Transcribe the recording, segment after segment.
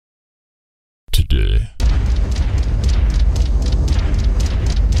day.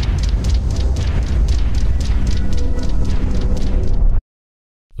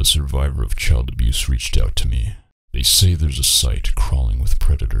 A survivor of child abuse reached out to me. They say there's a site crawling with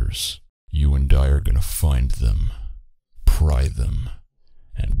predators. You and I are gonna find them, pry them,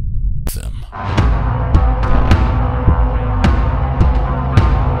 and them.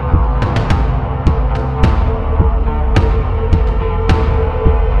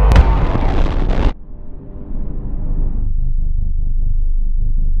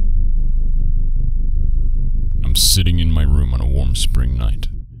 I'm sitting in my room on a warm spring night.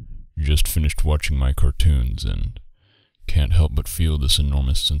 Just finished watching my cartoons and can't help but feel this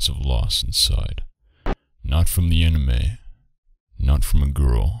enormous sense of loss inside. Not from the anime, not from a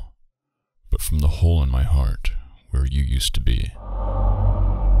girl, but from the hole in my heart where you used to be.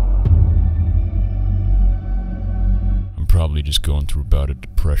 I'm probably just going through a bout of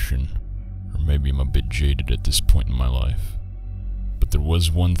depression, or maybe I'm a bit jaded at this point in my life. But there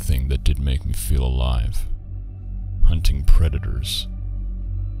was one thing that did make me feel alive. Hunting predators.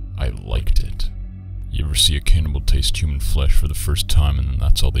 I liked it. You ever see a cannibal taste human flesh for the first time and then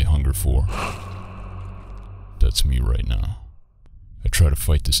that's all they hunger for? That's me right now. I try to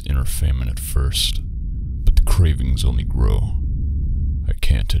fight this inner famine at first, but the cravings only grow. I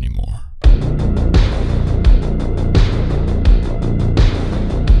can't anymore.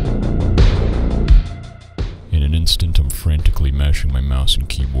 In an instant, I'm frantically mashing my mouse and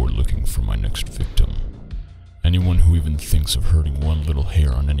keyboard looking for my next victim. Anyone who even thinks of hurting one little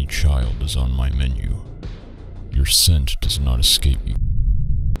hair on any child is on my menu. Your scent does not escape me.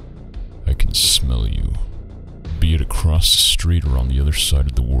 I can smell you. Be it across the street or on the other side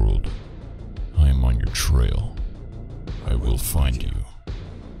of the world, I am on your trail. I will find you.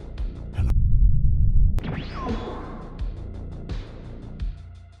 And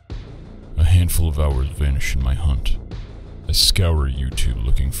a handful of hours vanish in my hunt. I scour YouTube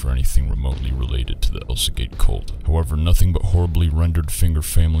looking for anything remotely related to the Elsagate cult. However, nothing but horribly rendered Finger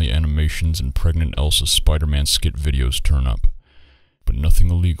Family animations and pregnant Elsa Spider-Man skit videos turn up. But nothing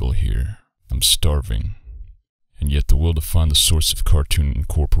illegal here. I'm starving. And yet the will to find the source of cartoon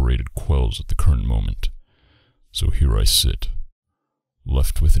incorporated quells at the current moment. So here I sit,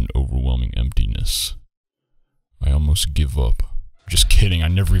 left with an overwhelming emptiness. I almost give up. Just kidding, I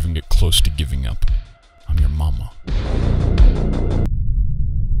never even get close to giving up. I'm your mama.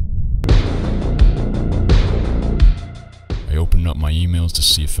 I opened up my emails to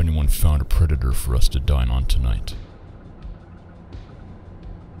see if anyone found a predator for us to dine on tonight.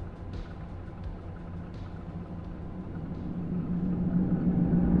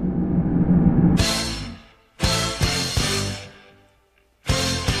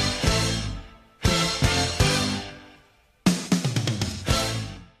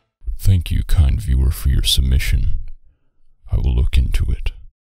 Thank you, kind viewer, for your submission. I will look into it.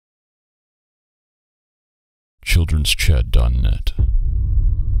 childrenschat.net.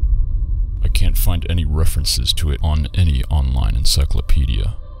 I can't find any references to it on any online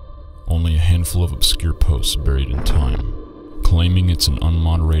encyclopedia. Only a handful of obscure posts buried in time, claiming it's an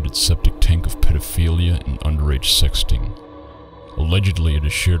unmoderated septic tank of pedophilia and underage sexting. Allegedly, it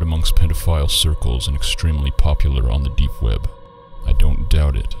is shared amongst pedophile circles and extremely popular on the deep web. I don't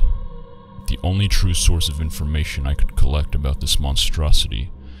doubt it. The only true source of information I could collect about this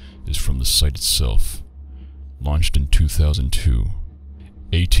monstrosity is from the site itself. Launched in 2002.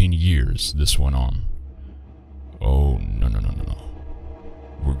 18 years this went on. Oh, no.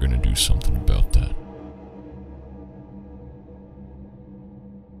 We're gonna do something about that.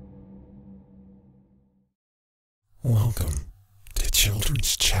 Welcome to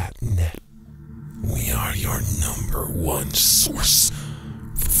Children's Chat Net. We are your #1 source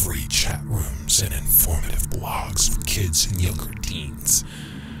for free chat rooms and informative blogs for kids and younger teens.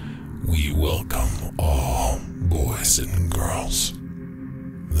 We welcome all boys and girls.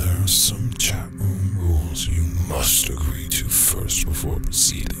 There are some chat room rules you must agree to first before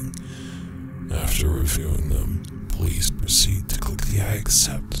proceeding. After reviewing them, please proceed to click the I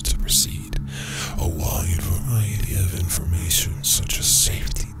accept to proceed. A wide variety of information such as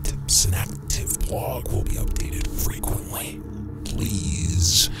safety tips and active blog will be updated frequently.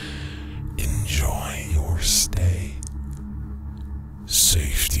 Please enjoy your stay.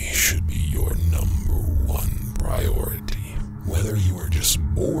 Safety should be your #1 priority. Whether you are just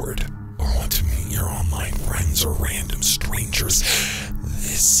bored or want to meet your online friends or random strangers,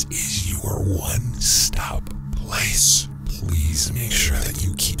 this is your one-stop place. Please make sure that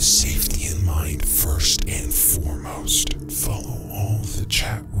you keep safety in mind first and foremost. Follow all the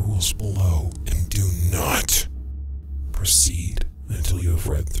chat rules below and do not proceed until you have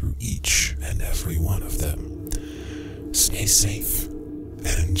read through each and every one of them. Stay safe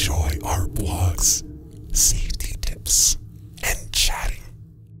and enjoy our blog's safety tips and chatting.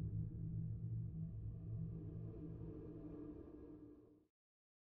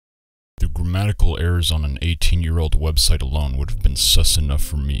 The grammatical errors on an 18-year-old website alone would have been sus enough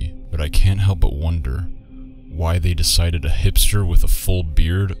for me, but I can't help but wonder why they decided a hipster with a full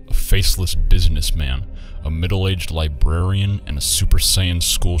beard, a faceless businessman, a middle-aged librarian, and a Super Saiyan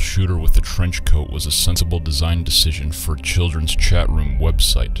school shooter with a trench coat was a sensible design decision for a children's chat room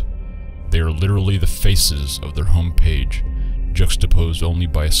website. They are literally the faces of their homepage, juxtaposed only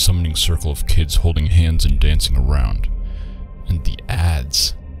by a summoning circle of kids holding hands and dancing around. And the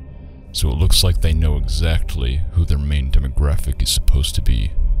ads. So it looks like they know exactly who their main demographic is supposed to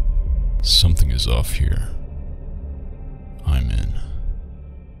be. Something is off here. I'm in.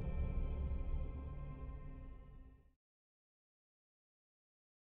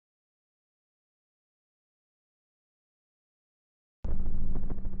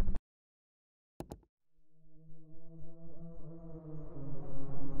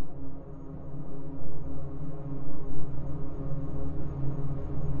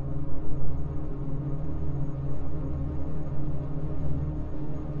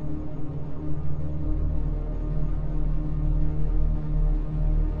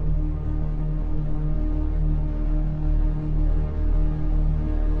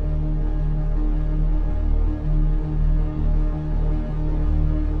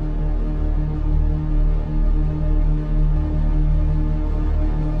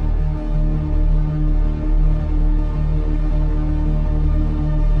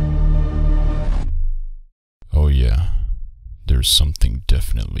 Oh yeah, there's something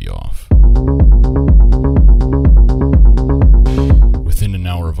definitely off. Within an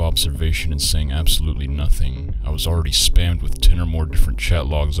hour of observation and saying absolutely nothing, I was already spammed with 10 or more different chat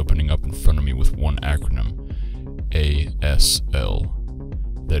logs opening up in front of me with one acronym, ASL.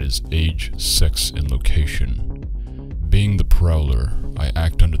 That is age, sex, and location. Being the prowler, I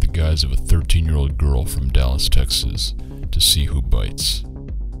act under the guise of a 13-year-old girl from Dallas, Texas, to see who bites.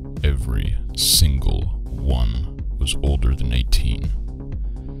 Every single one was older than 18.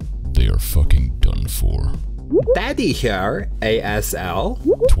 They are fucking done for. Daddy here,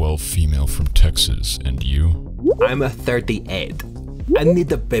 ASL. 12 female from Texas, and you? I'm a 38. I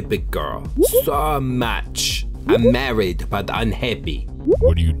need a baby girl. So much. I'm married but unhappy.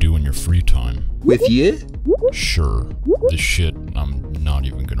 What do you do in your free time? With you? Sure. The shit I'm not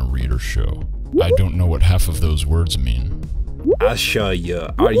even gonna read or show. I don't know what half of those words mean. I'll show you.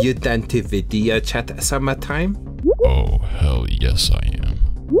 Are you done to video chat summertime? Oh, hell yes I am.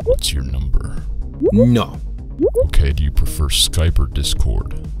 What's your number? No. Okay, do you prefer Skype or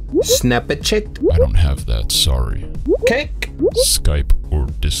Discord? Snapchat? I don't have that, sorry. Kick? Skype or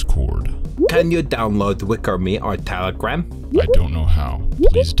Discord? Can you download Wicker.me or Telegram? I don't know how.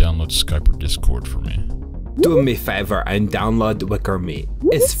 Please download Skype or Discord for me. Do me a favor and download Wicker.me.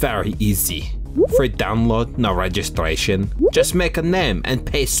 It's very easy. For download, no registration. Just make a name and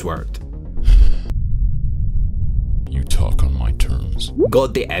password. You talk on my terms. Go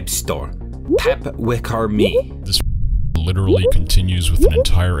to the App Store. Tap Wicker.me. This literally continues with an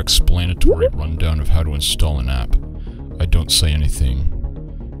entire explanatory rundown of how to install an app. I don't say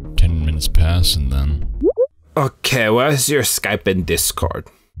anything. 10 minutes pass and then... Okay, where's your Skype and Discord?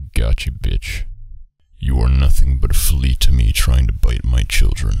 Gotcha, bitch. You are nothing but a flea to me trying to bite my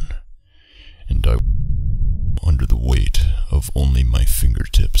children. And I under the weight of only my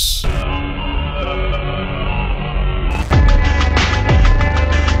fingertips.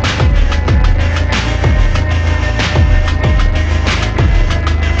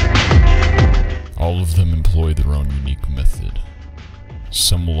 All of them employ their own unique method.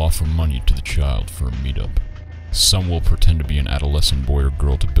 Some will offer money to the child for a meetup. Some will pretend to be an adolescent boy or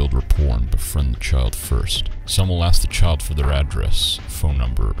girl to build rapport and befriend the child first. Some will ask the child for their address, phone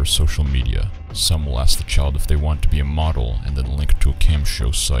number, or social media. Some will ask the child if they want to be a model and then link to a cam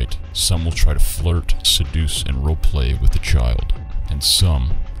show site. Some will try to flirt, seduce, and roleplay with the child. And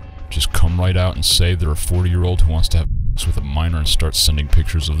some just come right out and say they're a 40-year-old who wants to have sex with a minor and start sending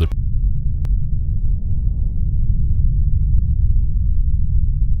pictures of their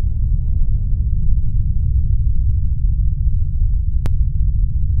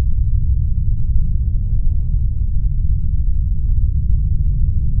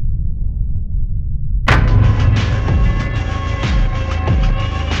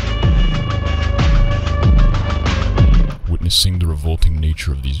Witnessing the revolting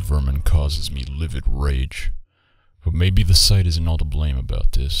nature of these vermin causes me livid rage. But maybe the site isn't all to blame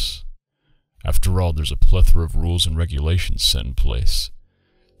about this. After all, there's a plethora of rules and regulations set in place.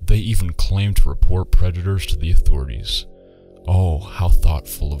 They even claim to report predators to the authorities. Oh, how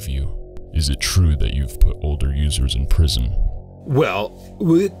thoughtful of you. Is it true that you've put older users in prison? Well,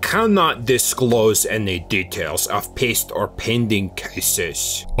 we cannot disclose any details of past or pending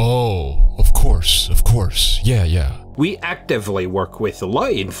cases. Oh, of course. Yeah. We actively work with law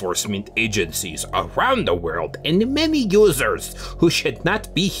enforcement agencies around the world, and many users who should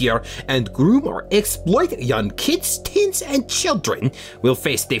not be here and groom or exploit young kids, teens, and children will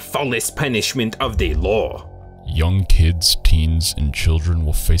face the fullest punishment of the law. Young kids, teens, and children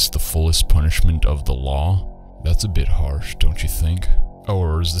will face the fullest punishment of the law? That's a bit harsh, don't you think? Oh,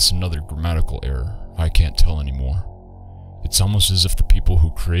 or is this another grammatical error? I can't tell anymore. It's almost as if the people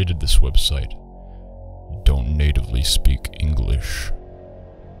who created this website don't natively speak English.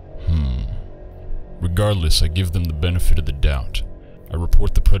 Regardless, I give them the benefit of the doubt. I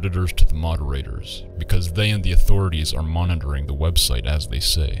report the predators to the moderators, because they and the authorities are monitoring the website as they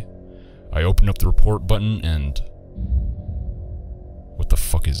say. I open up the report button and... What the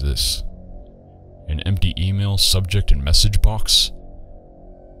fuck is this? An empty email, subject, and message box?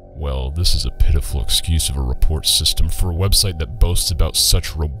 Well, this is a pitiful excuse of a report system for a website that boasts about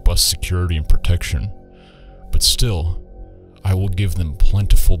such robust security and protection. But still, I will give them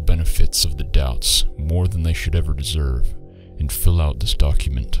plentiful benefits of the doubts, more than they should ever deserve, and fill out this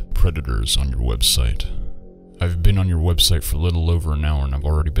document, Predators on your website. I've been on your website for a little over an hour and I've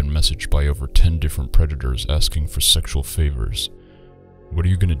already been messaged by over 10 different predators asking for sexual favors. What are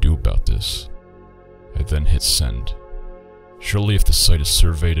you gonna do about this? I then hit send. Surely if the site is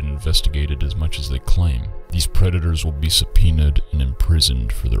surveyed and investigated as much as they claim, these predators will be subpoenaed and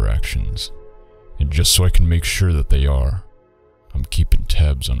imprisoned for their actions. And just so I can make sure that they are, I'm keeping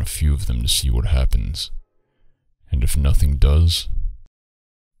tabs on a few of them to see what happens. And if nothing does,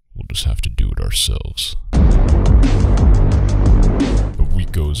 we'll just have to do it ourselves. A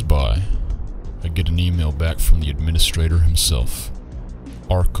week goes by. I get an email back from the administrator himself,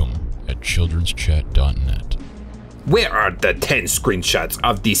 Arkham@childrenschat.net. Where are the 10 screenshots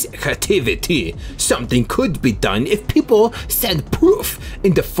of this activity? Something could be done if people send proof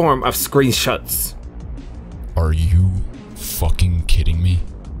in the form of screenshots. Are you fucking kidding me?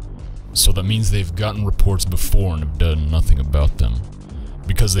 So that means they've gotten reports before and have done nothing about them.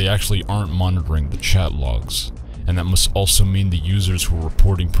 Because they actually aren't monitoring the chat logs. And that must also mean the users who are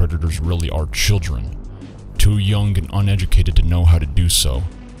reporting predators really are children. Too young and uneducated to know how to do so.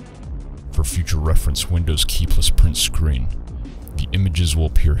 For future reference, Windows keyless print screen. The images will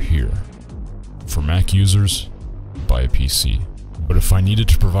appear here. For Mac users, buy a PC. But if I needed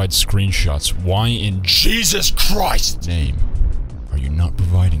to provide screenshots, why in Jesus Christ's name are you not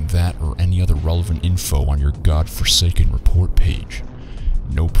providing that or any other relevant info on your godforsaken report page?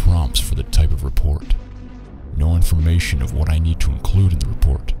 No prompts for the type of report. No information of what I need to include in the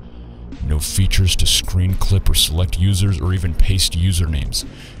report. No features to screen clip or select users or even paste usernames.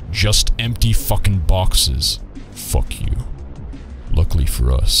 Just empty fucking boxes. Fuck you. Luckily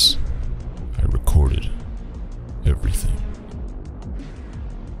for us, I recorded everything.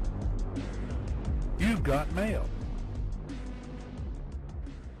 You've got mail.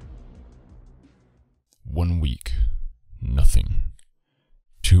 1 week, nothing.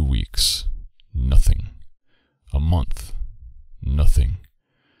 2 weeks, nothing. A month, nothing.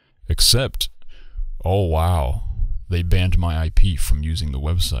 Except, oh wow, they banned my IP from using the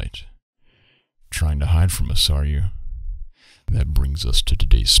website. Trying to hide from us, are you? That brings us to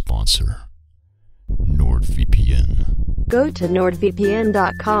today's sponsor, NordVPN. Go to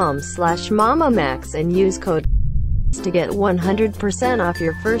nordvpn.com/MamaMax and use code to get 100% off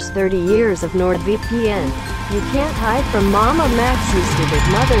your first 30 years of NordVPN. You can't hide from MamaMax, you stupid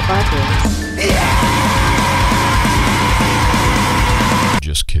motherfuckers.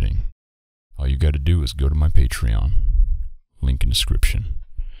 Just kidding. All you gotta do is go to my Patreon. Link in description.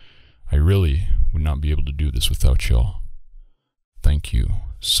 I really would not be able to do this without y'all. Thank you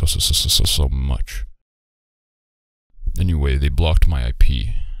so much. Anyway, they blocked my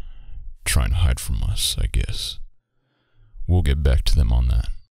IP. Trying to hide from us, I guess. We'll get back to them on that.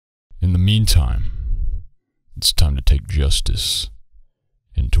 In the meantime, it's time to take justice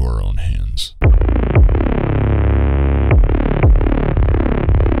into our own hands.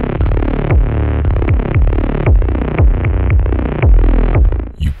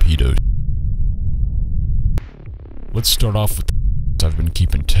 You pedos. Let's start off with the I've been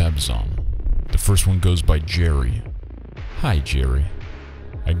keeping tabs on. The first one goes by Jerry. Hi, Jerry.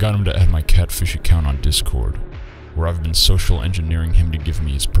 I got him to add my catfish account on Discord, where I've been social engineering him to give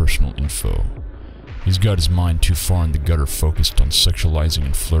me his personal info. He's got his mind too far in the gutter focused on sexualizing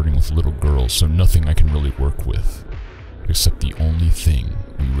and flirting with little girls, so nothing I can really work with. Except the only thing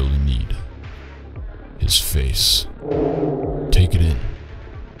we really need. His face. Take it in.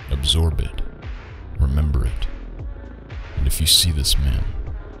 Absorb it. Remember it. And if you see this man,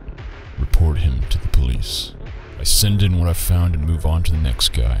 report him to the police. I send in what I found and move on to the next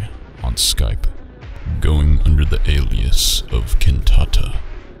guy, on Skype, going under the alias of Kentata.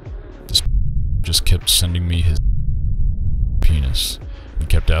 This just kept sending me his penis, and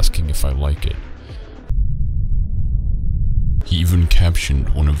kept asking if I like it. He even captioned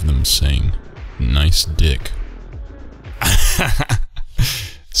one of them saying, "Nice dick."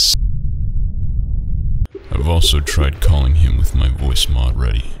 I've also tried calling him with my voice mod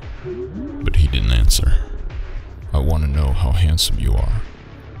ready, but he didn't answer. I want to know how handsome you are.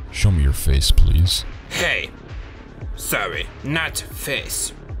 Show me your face, please. Hey. Sorry, not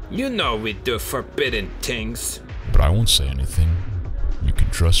face. You know we do forbidden things. But I won't say anything. You can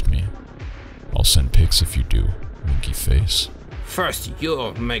trust me. I'll send pics if you do, winky face. First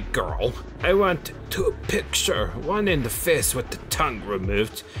you, my girl. I want 2 pictures, one in the face with the tongue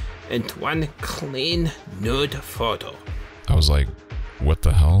removed, and one clean, nude photo. I was like, what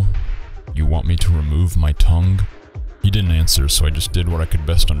the hell? You want me to remove my tongue? He didn't answer, so I just did what I could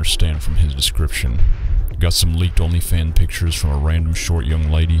best understand from his description. Got some leaked OnlyFans pictures from a random short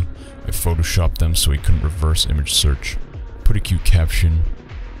young lady. I photoshopped them so he couldn't reverse image search. Put a cute caption,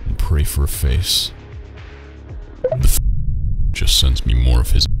 and pray for a face. The just sends me more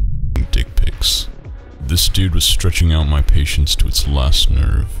of his dick pics. This dude was stretching out my patience to its last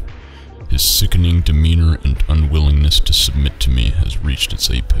nerve. His sickening demeanor and unwillingness to submit to me has reached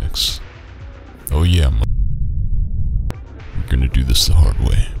its apex. Oh yeah, we're gonna do this the hard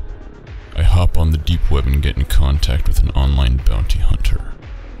way. I hop on the deep web and get in contact with an online bounty hunter,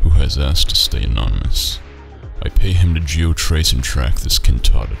 who has asked to stay anonymous. I pay him to geotrace and track this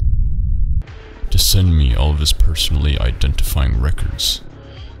Kentata, to send me all of his personally identifying records.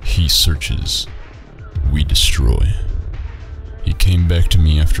 He searches, we destroy. He came back to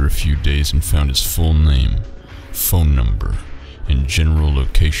me after a few days and found his full name, phone number, and general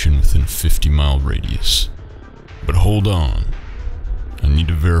location within 50-mile radius. But hold on. I need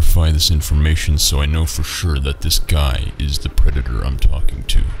to verify this information so I know for sure that this guy is the predator I'm talking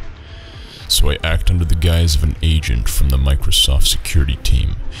to. So I act under the guise of an agent from the Microsoft security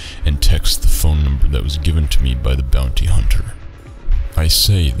team and text the phone number that was given to me by the bounty hunter. I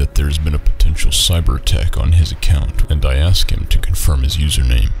say that there's been a potential cyber attack on his account, and I ask him to confirm his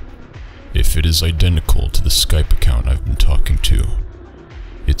username. If it is identical to the Skype account I've been talking to,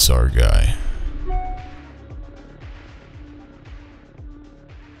 it's our guy.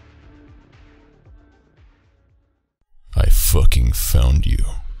 I fucking found you.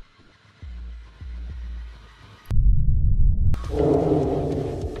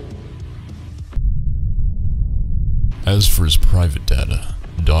 As for his private data,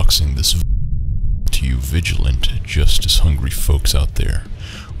 doxing this to you vigilant, justice-hungry folks out there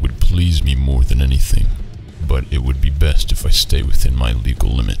would please me more than anything, but it would be best if I stay within my legal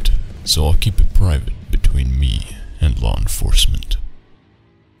limit, so I'll keep it private between me and law enforcement.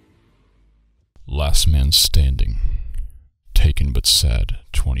 Last Man Standing. Taken but Sad,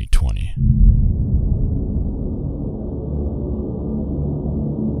 2020.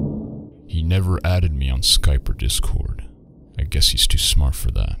 He never added me on Skype or Discord. I guess he's too smart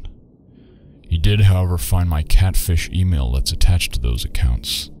for that. He did, however, find my catfish email that's attached to those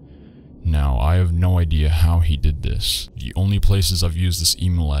accounts. Now, I have no idea how he did this. The only places I've used this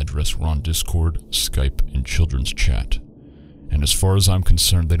email address were on Discord, Skype, and Children's Chat. And as far as I'm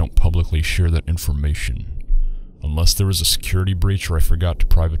concerned, they don't publicly share that information. Unless there was a security breach or I forgot to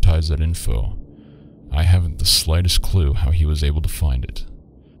privatize that info. I haven't the slightest clue how he was able to find it.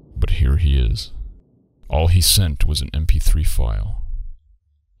 But here he is. All he sent was an MP3 file,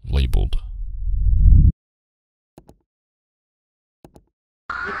 labeled.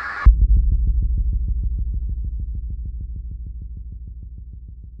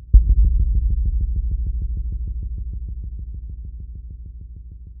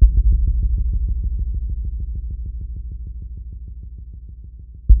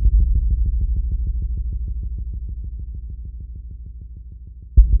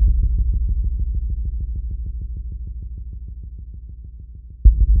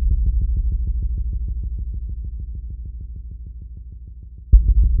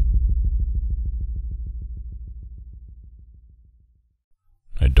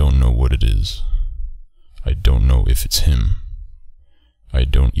 I don't know what it is. I don't know if it's him. I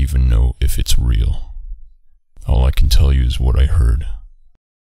don't even know if it's real. All I can tell you is what I heard.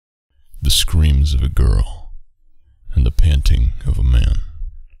 the screams of a girl, and the panting of a man.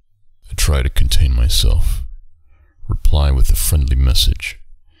 I try to contain myself, reply with a friendly message,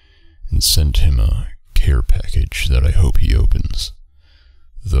 and send him a care package that I hope he opens,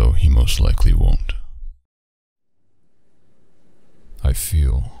 though he most likely won't. I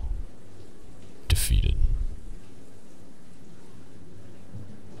feel defeated,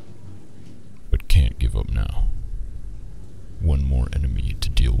 but can't give up now. One more enemy to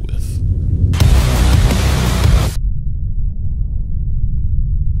deal with.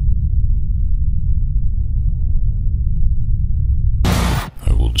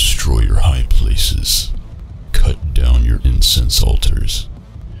 I will destroy your high places, cut down your incense altars,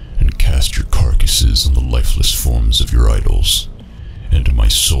 and cast your carcasses on the lifeless forms of your idols, and my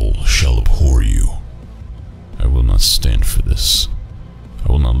soul shall abhor you. I will not stand for this.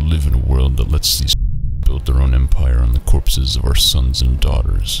 I will not live in a world that lets these build their own empire on the corpses of our sons and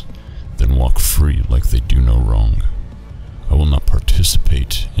daughters, then walk free like they do no wrong. I will not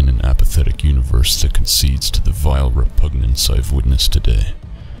participate in an apathetic universe that concedes to the vile repugnance I've witnessed today.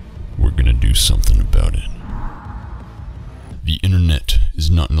 We're gonna do something about it. The internet is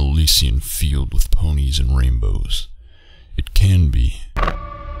not an Elysian field with ponies and rainbows. It can be, but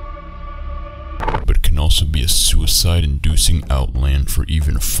it can also be a suicide-inducing outland for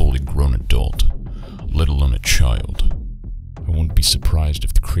even a fully grown adult, let alone a child. I wouldn't be surprised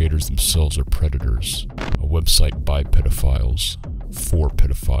if the creators themselves are predators, a website by pedophiles, for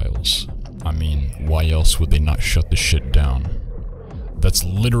pedophiles. I mean, why else would they not shut the shit down? That's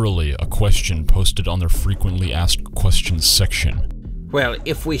literally a question posted on their frequently asked questions section. Well,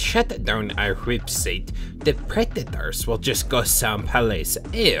 if we shut down our website, the predators will just go someplace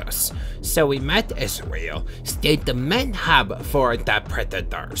else, so we might as well stay the main hub for the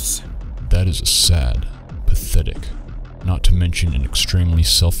predators. That is a sad, pathetic, not to mention an extremely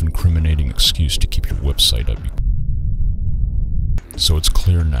self-incriminating excuse to keep your website up. So it's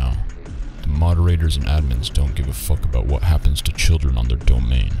clear now, the moderators and admins don't give a fuck about what happens to children on their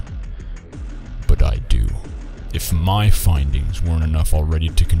domain. But I do. If my findings weren't enough already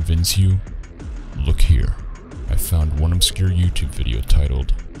to convince you, look here. I found one obscure YouTube video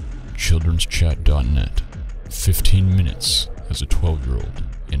titled children'schat.net, 15 minutes as a 12-year-old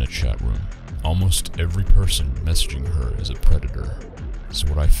in a chat room. Almost every person messaging her is a predator, so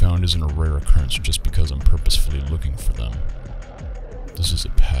what I found isn't a rare occurrence just because I'm purposefully looking for them. This is a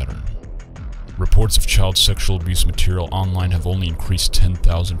pattern. Reports of child sexual abuse material online have only increased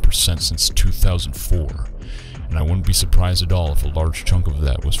 10,000% since 2004. And I wouldn't be surprised at all if a large chunk of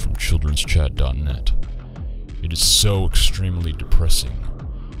that was from children'schat.net. It is so extremely depressing,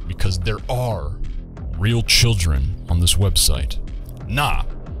 because there are real children on this website. Nah,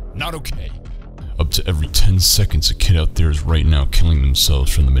 not okay. Up to every 10 seconds a kid out there is right now killing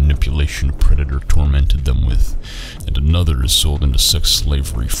themselves from the manipulation a predator tormented them with, and another is sold into sex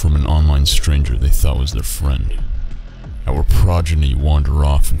slavery from an online stranger they thought was their friend. Our progeny wander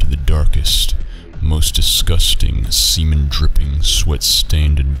off into the darkest, most disgusting, semen-dripping,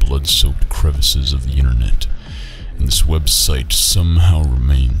 sweat-stained and blood-soaked crevices of the internet, and this website somehow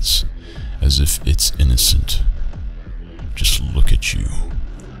remains as if it's innocent. Just look at you,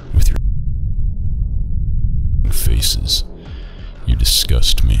 with your faces. You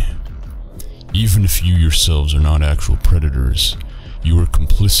disgust me. Even if you yourselves are not actual predators, you are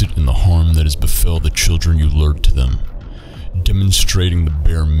complicit in the harm that has befell the children you lured to them, demonstrating the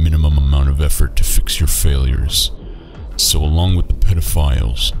bare minimum amount of effort to fix your failures. So along with the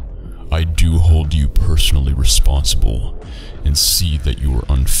pedophiles, I do hold you personally responsible and see that you are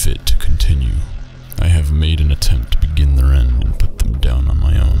unfit to continue. I have made an attempt to begin their end and put them down on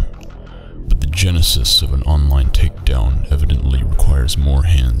my own, but the genesis of an online takedown evidently requires more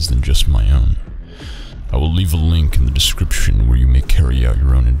hands than just my own. I will leave a link in the description where you may carry out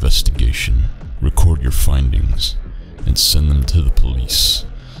your own investigation, record your findings, and send them to the police,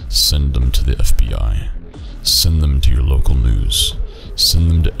 send them to the FBI, send them to your local news,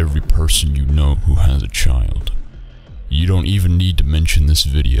 send them to every person you know who has a child. You don't even need to mention this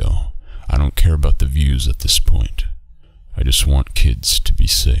video. I don't care about the views at this point. I just want kids to be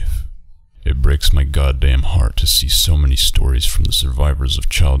safe. It breaks my goddamn heart to see so many stories from the survivors of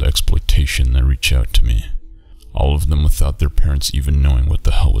child exploitation that reach out to me. All of them without their parents even knowing what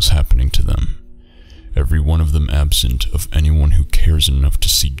the hell was happening to them. Every one of them absent of anyone who cares enough to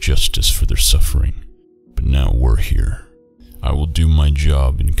see justice for their suffering. But now we're here. I will do my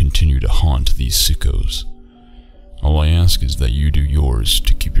job and continue to haunt these sickos. All I ask is that you do yours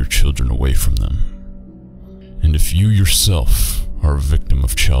to keep your children away from them. And if you yourself are a victim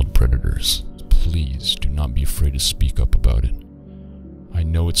of child predators, please do not be afraid to speak up about it. I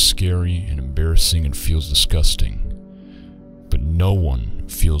know it's scary and embarrassing and feels disgusting, but no one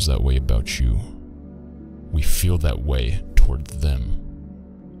feels that way about you. We feel that way toward them.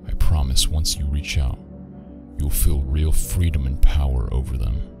 I promise once you reach out, you'll feel real freedom and power over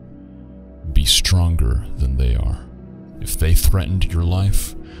them. Be stronger than they are. If they threatened your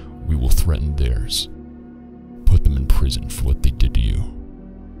life, we will threaten theirs. Put them in prison for what they did to you.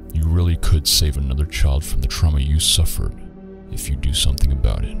 You really could save another child from the trauma you suffered if you do something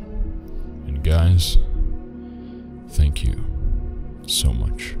about it. And guys, thank you so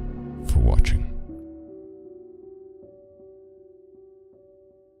much for watching.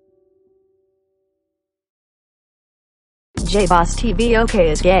 J-Boss TV OK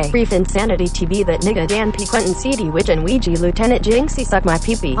is gay. Brief Insanity TV that nigga Dan P. Quentin CD Witch and Ouija Lieutenant Jinxie Suck My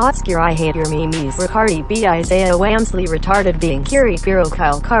Pee-Pee. Obscure I Hate Your Memes. Ricardi B. Isaiah Wamsley Retarded Being. Kiri Firo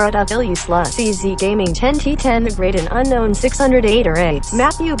Kyle Karada Phil You Slut. CZ Gaming 10T10 The Great and Unknown 608 or 8.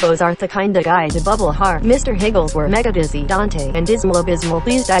 Matthew Bozarth The Kinda Guy to Bubble Heart. Mr. Higglesworth Mega Dizzy Dante and Dismal Abysmal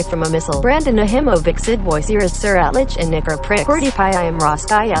Please Die From a Missile. Brandon Ahimovic Sid Boy Cirrus Sir Atlich and Nicker Prick. Qwerty Pie I Am Ross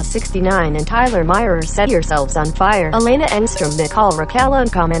Kaya 69 and Tyler Meyer Set Yourselves on Fire. Elena Engstrom Nicole Raquel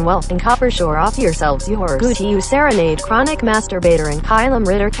and Commonwealth and Coppershore Off Yourselves Yours. Booty You Serenade Chronic Masturbator and Kylam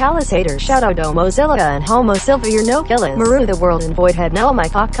Ritter Callus Hater Shadowdo Mozilla and Homo Silva Your No Killis. Maru the World and Voidhead Nell My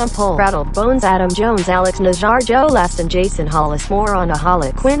Cock Compul Rattled Bones Adam Jones Alex Najar Joe Last and Jason Hollis More on a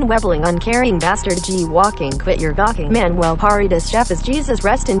Holic Quinn Webbling Uncaring Bastard G Walking Quit Your Gawking Manuel Paredes Chef is Jesus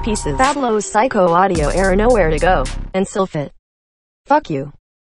Rest in Pieces Fabulous Psycho Audio Era Nowhere to Go and Sylphit. Fuck you.